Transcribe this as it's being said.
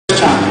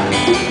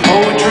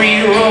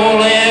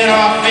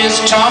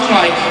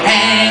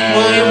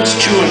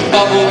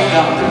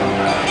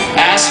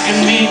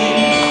asking me,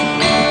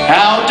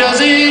 how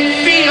does it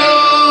feel?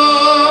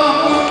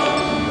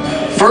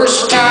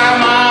 First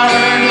time I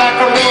heard like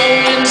a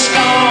rolling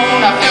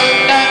stone, I felt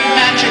that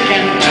magic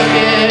and took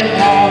it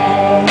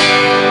home.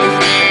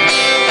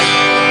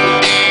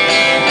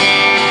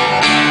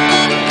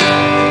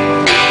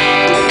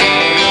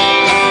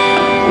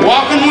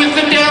 Walking with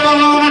the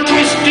devil on a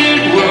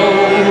twisted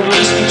road,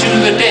 listening to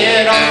the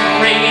dead on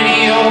the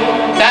radio.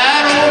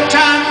 That old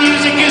time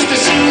music used to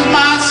soothe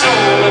my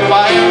soul. If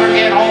I ever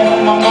get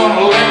home, I'm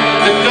gonna let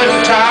the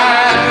good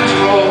times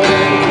roll.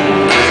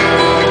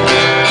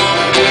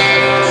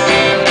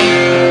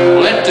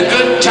 Let the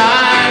good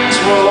times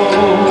roll.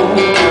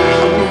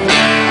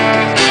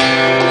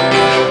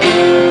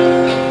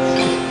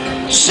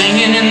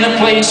 Singing in the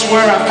place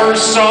where I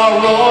first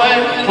saw Roy,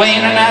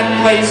 playing in that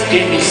place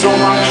gave me so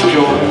much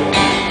joy.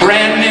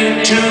 Brand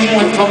new tune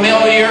with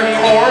familiar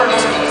chords,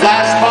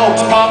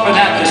 flashbulbs popping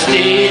at the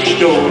stage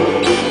door.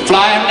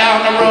 Flying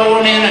down the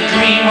road in a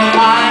dream of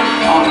mine,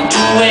 on a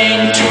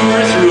two-lane tour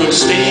through a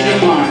state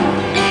of mind.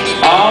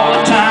 All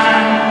the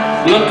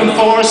time, looking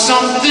for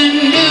something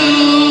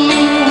new.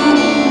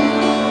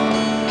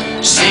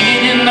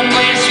 Singing in the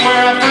place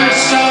where I first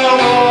saw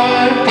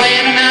Roy,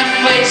 playing in that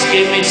place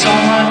gave me so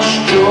much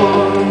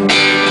joy.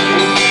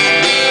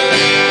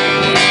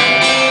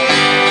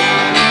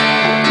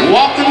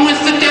 Walking with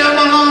the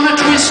devil on a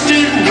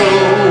twisted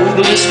road,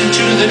 listening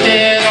to the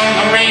dead on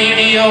the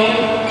radio.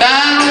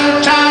 That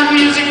old time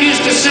music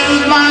used to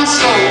soothe my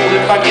soul.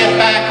 If I get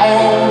back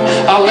home,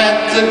 I'll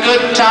let the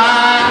good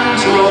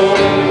times roll.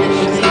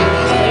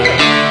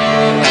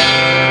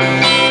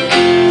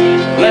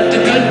 Let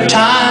the good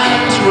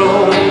times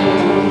roll.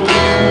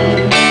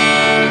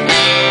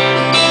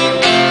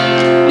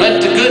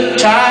 Let the good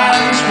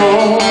times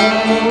roll.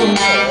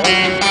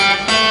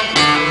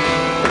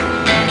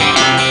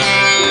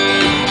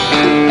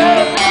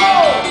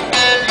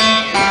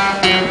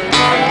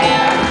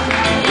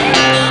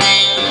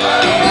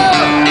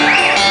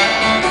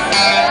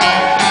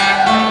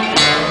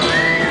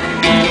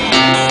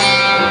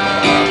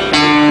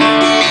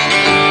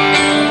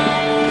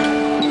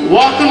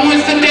 Walking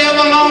with the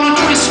devil on a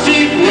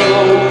twisted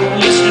road,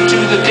 listening to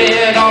the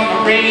dead on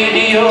the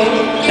radio.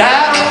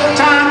 That old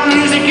time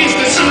music used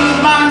to soothe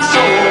my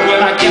soul.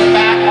 When I get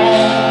back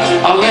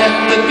home, I'll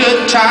let the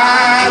good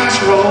times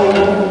roll.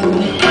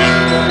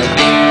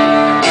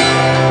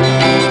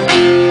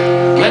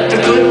 Let the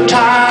good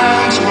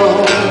times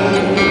roll.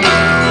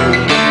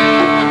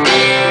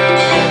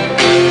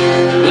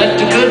 Let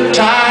the good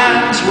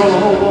times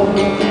roll.